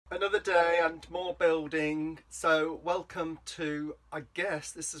Another day and more building. So welcome to, I guess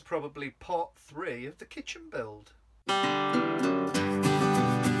this is probably part 3 of the kitchen build. So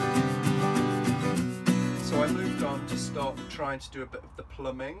I moved on to start trying to do a bit of the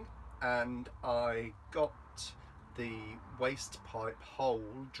plumbing, and I got the waste pipe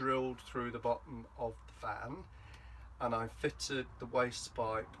hole drilled through the bottom of the van, and I fitted the waste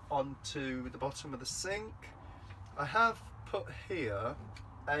pipe onto the bottom of the sink. I have put here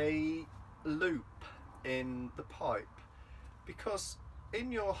a loop in the pipe because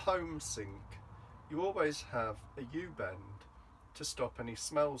in your home sink you always have a U-bend to stop any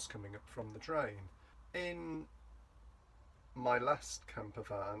smells coming up from the drain. In my last camper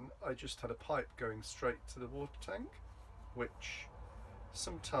van I just had a pipe going straight to the water tank, which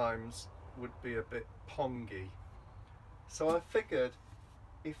sometimes would be a bit pongy. So I figured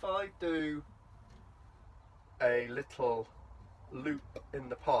if I do a little loop in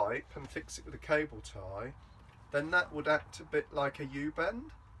the pipe and fix it with a cable tie, then that would act a bit like a U-bend.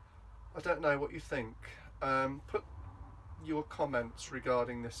 I don't know what you think. Put your comments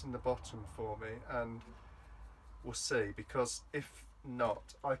regarding this in the bottom for me and we'll see, because if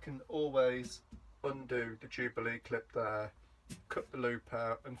not I can always undo the Jubilee clip there, cut the loop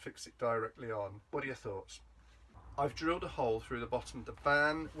out and fix it directly on. What are your thoughts? I've drilled a hole through the bottom of the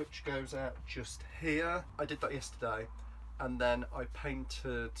van which goes out just here. I did that yesterday, and then I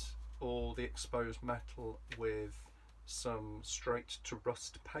painted all the exposed metal with some straight to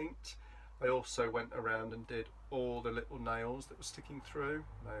rust paint. I also went around and did all the little nails that were sticking through,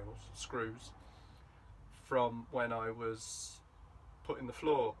 screws, from when I was putting the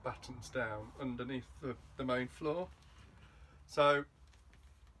floor battens down underneath the main floor. So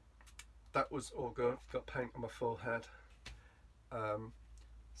that was all good. Got paint on my forehead.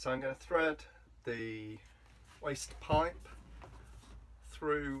 So I'm going to thread the waste pipe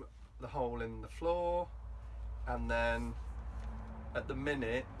through the hole in the floor, and then at the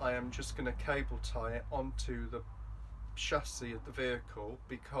minute I am just going to cable tie it onto the chassis of the vehicle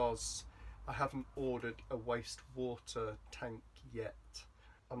because I haven't ordered a wastewater tank yet.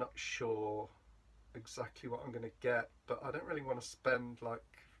 I'm not sure exactly what I'm going to get, but I don't really want to spend like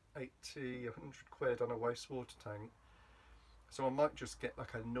 80, 100 quid on a wastewater tank, so I might just get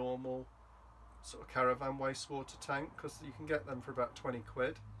like a normal sort of caravan wastewater tank, because you can get them for about 20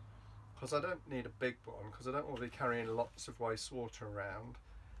 quid, because I don't need a big one because I don't want to be carrying lots of wastewater around,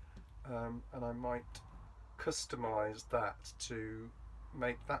 and I might customise that to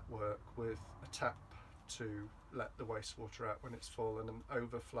make that work with a tap to let the wastewater out when it's full and an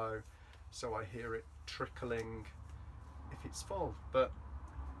overflow so I hear it trickling if it's full. But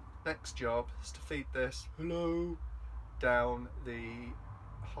next job is to feed this down the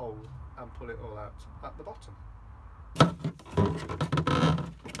hole and pull it all out at the bottom.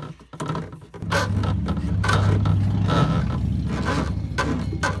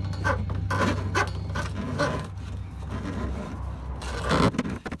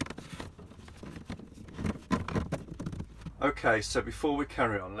 Okay, so before we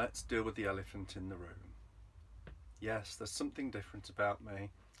carry on, let's deal with the elephant in the room. Yes, there's something different about me.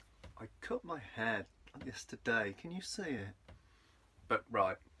 I cut my hair yesterday, can you see it? But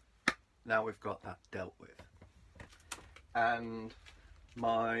right, now we've got that dealt with. And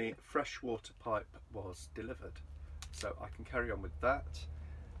my freshwater pipe was delivered, so I can carry on with that.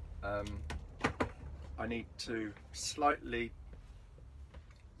 I need to slightly,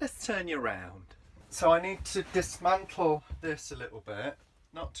 let's turn you around. So I need to dismantle this a little bit,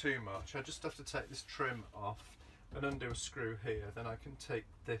 not too much. I just have to take this trim off and undo a screw here, then I can take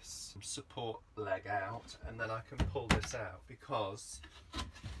this support leg out and then I can pull this out, because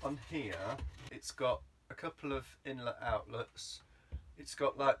on here it's got a couple of inlet outlets. It's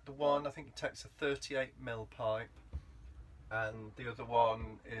got like the one, I think it takes a 38mm pipe, and the other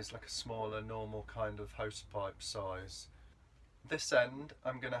one is like a smaller normal kind of hose pipe size. This end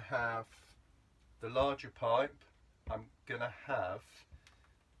I'm going to have the larger pipe. I'm going to have,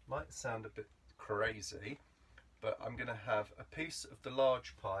 might sound a bit crazy, but I'm going to have a piece of the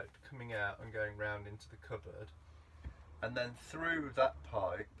large pipe coming out and going round into the cupboard, and then through that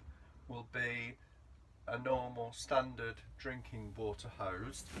pipe will be a normal standard drinking water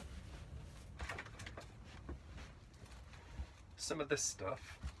hose. Some of this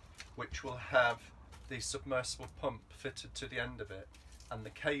stuff, which will have the submersible pump fitted to the end of it and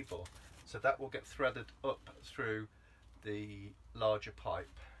the cable, so that will get threaded up through the larger pipe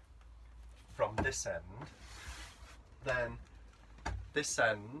from this end. Then this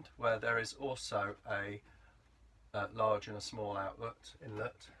end, where there is also a large and a small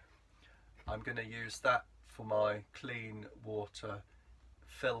inlet, I'm going to use that for my clean water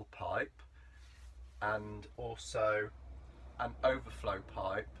fill pipe and also an overflow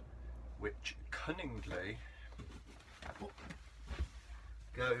pipe, which cunningly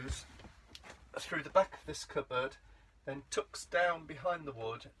goes through the back of this cupboard, then tucks down behind the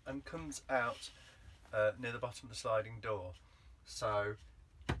wood and comes out near the bottom of the sliding door. So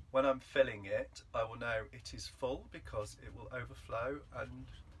when I'm filling it, I will know it is full because it will overflow and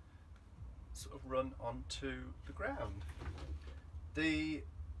sort of run onto the ground. The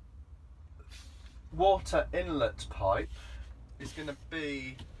water inlet pipe is going to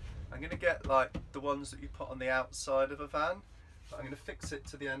be, I'm going to get like the ones that you put on the outside of a van, but I'm going to fix it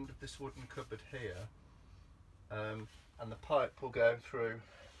to the end of this wooden cupboard here, and the pipe will go through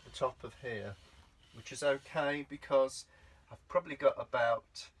the top of here, which is okay because I've probably got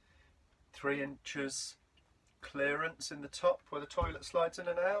about 3 inches clearance in the top where the toilet slides in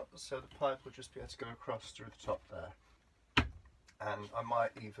and out, so the pipe will just be able to go across through the top there. And I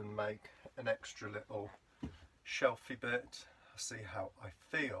might even make an extra little shelfy bit. I'll see how I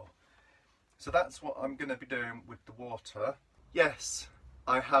feel. So that's what I'm going to be doing with the water. Yes,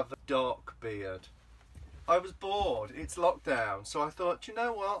 I have a dark beard. I was bored, it's lockdown, so I thought, you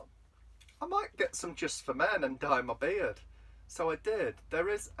know what, I might get some Just for Men and dye my beard. So I did. There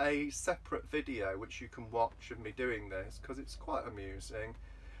is a separate video which you can watch of me doing this because it's quite amusing.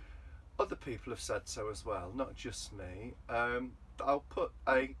 Other people have said so as well, not just me. I'll put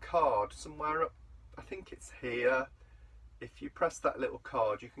a card somewhere up, I think it's here. If you press that little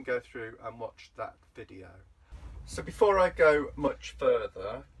card, you can go through and watch that video. So before I go much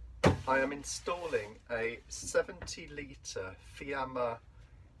further, I am installing a 70 litre FIAMMA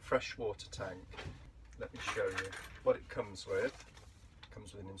freshwater tank. Let me show you what it comes with. It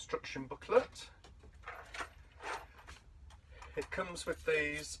comes with an instruction booklet. It comes with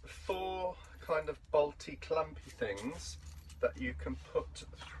these 4 kind of bolty clampy things that you can put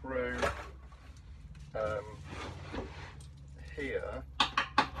through here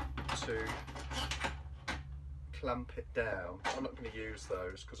to clamp it down. I'm not going to use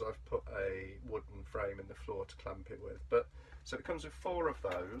those because I've put a wooden frame in the floor to clamp it with. But so it comes with 4 of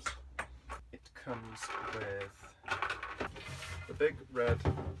those. It comes with the big red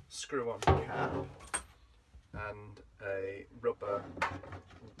screw-on cap and a rubber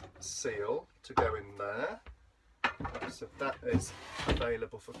seal to go in there. So that is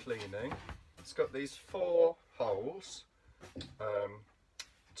available for cleaning. It's got these 4 holes.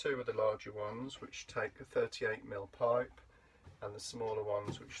 2 of the larger ones which take a 38mm pipe and the smaller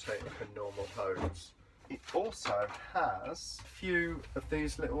ones which take like a normal hose. It also has a few of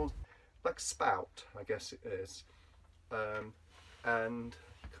these little, like spout, I guess it is, and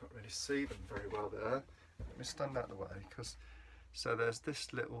you can't really see them very well there. Let me stand out of the way, because so there's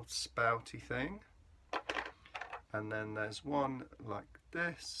this little spouty thing, and then there's one like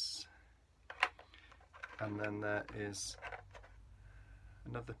this, and then there is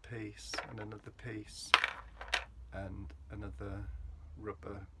another piece and another piece and another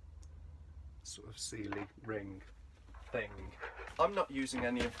rubber sort of sealy ring thing. I'm not using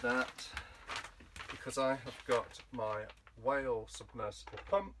any of that because I have got my whale submersible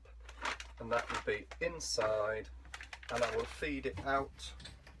pump, and that will be inside, and I will feed it out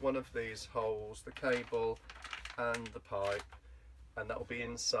one of these holes, the cable and the pipe, and that will be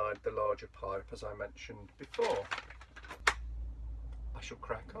inside the larger pipe as I mentioned before. I shall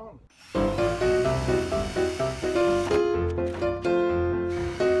crack on.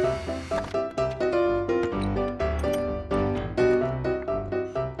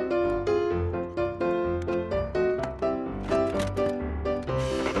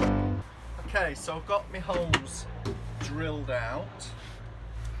 Okay, so I've got my holes drilled out.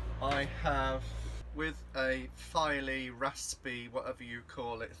 I have, with a filey, raspy, whatever you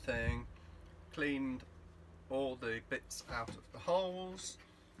call it thing, cleaned all the bits out of the holes.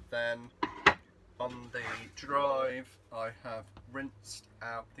 Then on the drive I have rinsed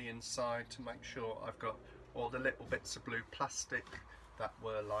out the inside to make sure I've got all the little bits of blue plastic that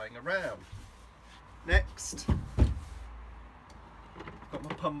were lying around. Next, I've got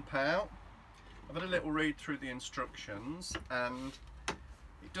my pump out. I've had a little read through the instructions, and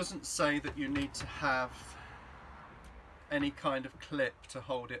it doesn't say that you need to have any kind of clip to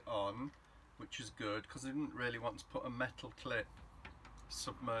hold it on, which is good because I didn't really want to put a metal clip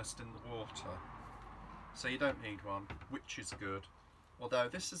submersed in the water, so you don't need one, which is good. Although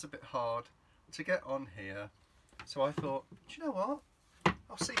this is a bit hard to get on here, so I thought, do you know what,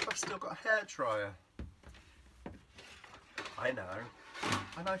 I'll see if I've still got a hairdryer. I know,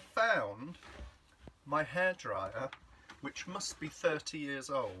 and I found my hairdryer, which must be 30 years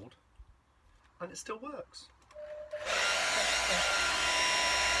old, and it still works.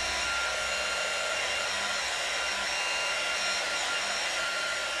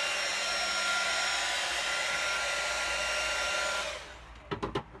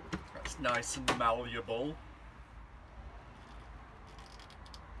 nice and malleable.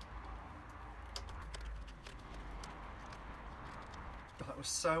 That was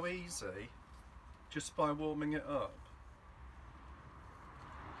so easy, just by warming it up.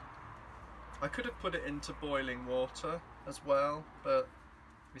 I could have put it into boiling water as well, but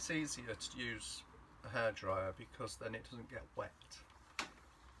it's easier to use a hairdryer because then it doesn't get wet.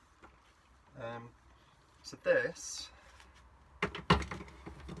 So this, let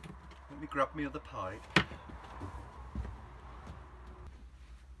me grab my other pipe.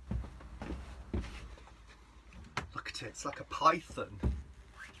 Look at it, it's like a python.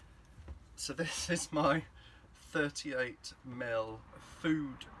 So this is my 38mm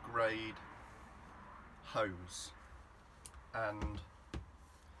food grade hose, and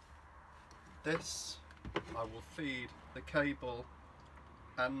this I will feed the cable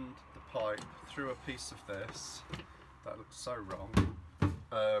and the pipe through a piece of this, that looks so wrong,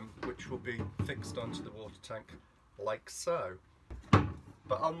 which will be fixed onto the water tank like so.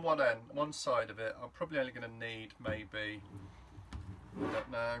 But on one side of it, I'm probably only going to need maybe, I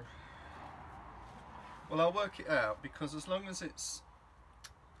don't know, well, I'll work it out, because as long as it's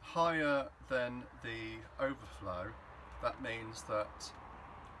higher than the overflow, that means that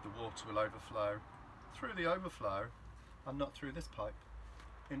the water will overflow through the overflow and not through this pipe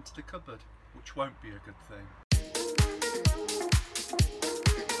into the cupboard, which won't be a good thing.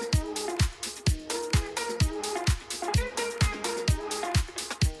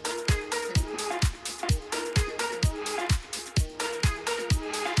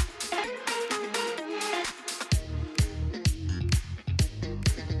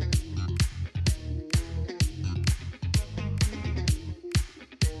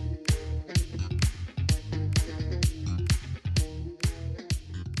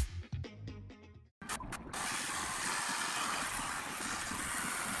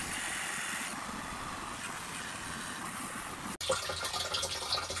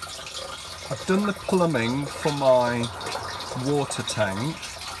 I've done the plumbing for my water tank.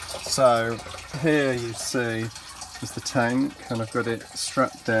 So here you see is the tank, and I've got it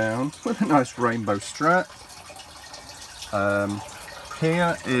strapped down with a nice rainbow strap.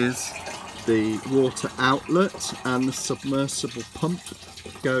 Here is the water outlet, and the submersible pump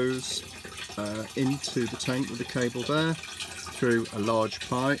goes into the tank with the cable there through a large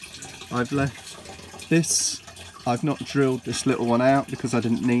pipe. I've left this, I've not drilled this little one out because I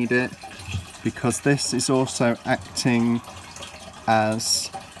didn't need it, because this is also acting as,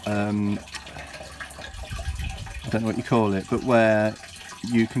 I don't know what you call it, but where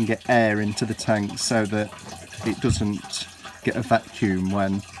you can get air into the tank so that it doesn't get a vacuum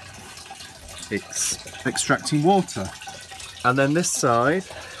when it's extracting water. And then this side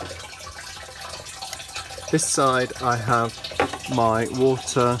I have my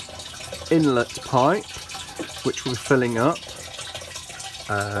water inlet pipe, which we're filling up.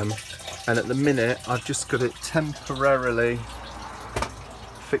 And at the minute I've just got it temporarily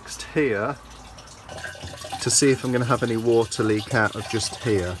fixed here to see if I'm going to have any water leak out of just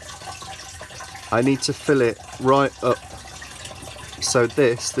here. I need to fill it right up. So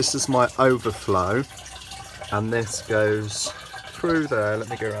this is my overflow, and this goes through there. Let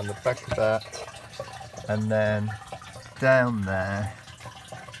me go around the back of that, and then down there,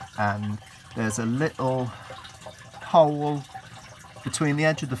 and there's a little hole between the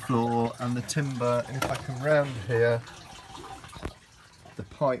edge of the floor and the timber, and if I come round here, the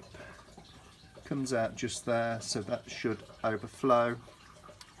pipe comes out just there, so that should overflow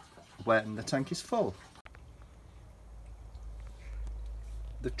when the tank is full.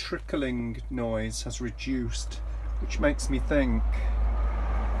 The trickling noise has reduced, which makes me think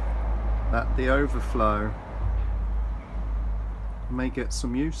that the overflow may get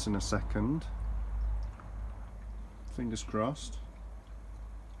some use in a second. Fingers crossed.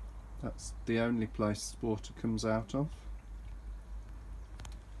 That's the only place water comes out of.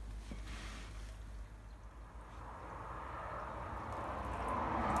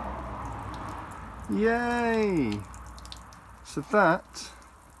 Yay! So that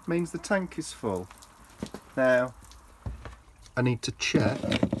means the tank is full. Now I need to check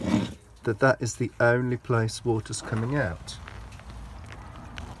that that is the only place water's coming out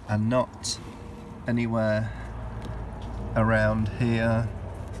and not anywhere around here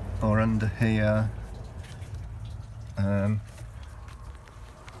or under here,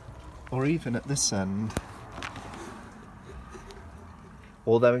 or even at this end,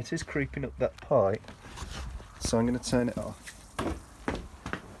 although it is creeping up that pipe, so I'm going to turn it off.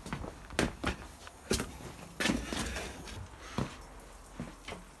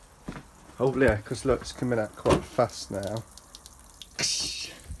 Oh yeah, because look, it's coming out quite fast now.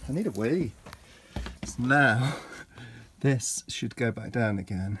 I need a wee. So now this should go back down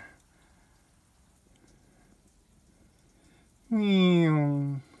again.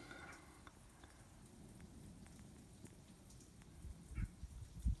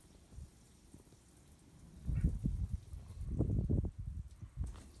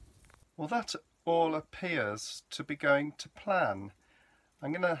 Well, that all appears to be going to plan.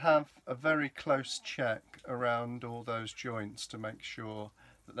 I'm going to have a very close check around all those joints to make sure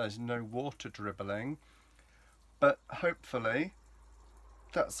that there's no water dribbling, but hopefully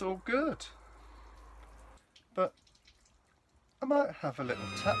that's all good. But I might have a little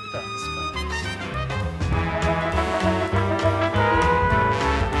tap dance first.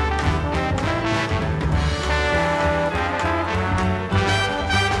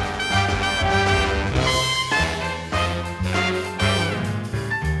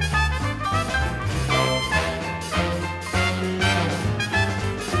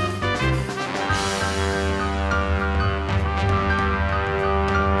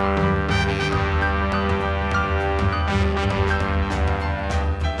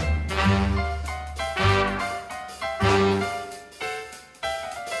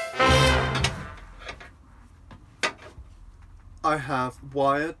 I have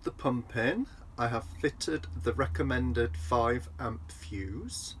wired the pump in, I have fitted the recommended 5 amp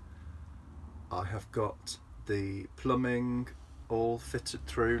fuse, I have got the plumbing all fitted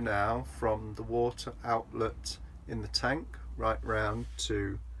through now from the water outlet in the tank right round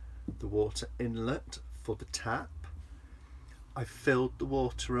to the water inlet for the tap. I filled the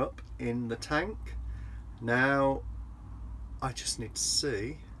water up in the tank. Now I just need to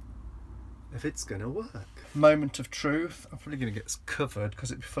see if it's going to work. Moment of truth. I'm probably going to get this covered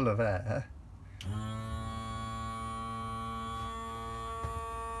because it'd be full of air.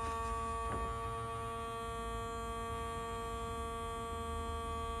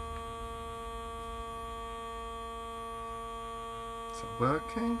 Is it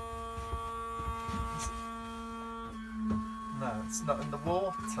working? No, it's not in the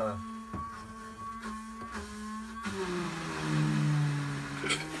water.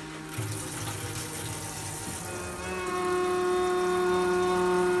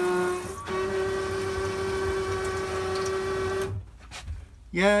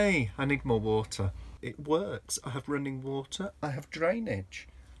 Yay! I need more water. It works. I have running water. I have drainage.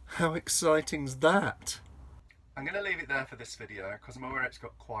 How exciting's that? I'm going to leave it there for this video because I'm aware it's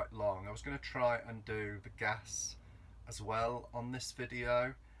got quite long. I was going to try and do the gas as well on this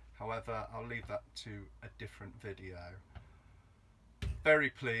video. However, I'll leave that to a different video. Very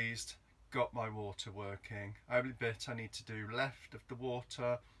pleased. Got my water working. Only bit I need to do left of the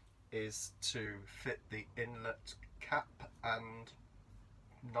water is to fit the inlet cap and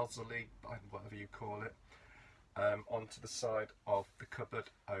nozzly, whatever you call it, onto the side of the cupboard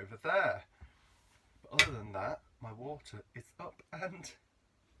over there. But other than that, my water is up and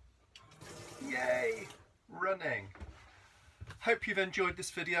yay, running. Hope you've enjoyed this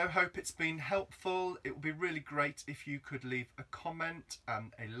video, hope it's been helpful. It would be really great if you could leave a comment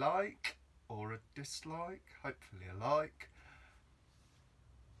and a like or a dislike, hopefully a like.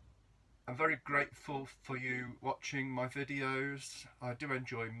 I'm very grateful for you watching my videos. I do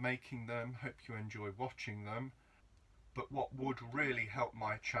enjoy making them, hope you enjoy watching them. But what would really help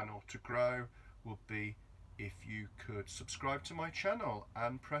my channel to grow would be if you could subscribe to my channel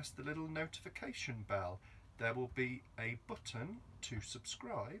and press the little notification bell. There will be a button to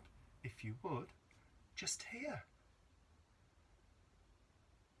subscribe, if you would, just here.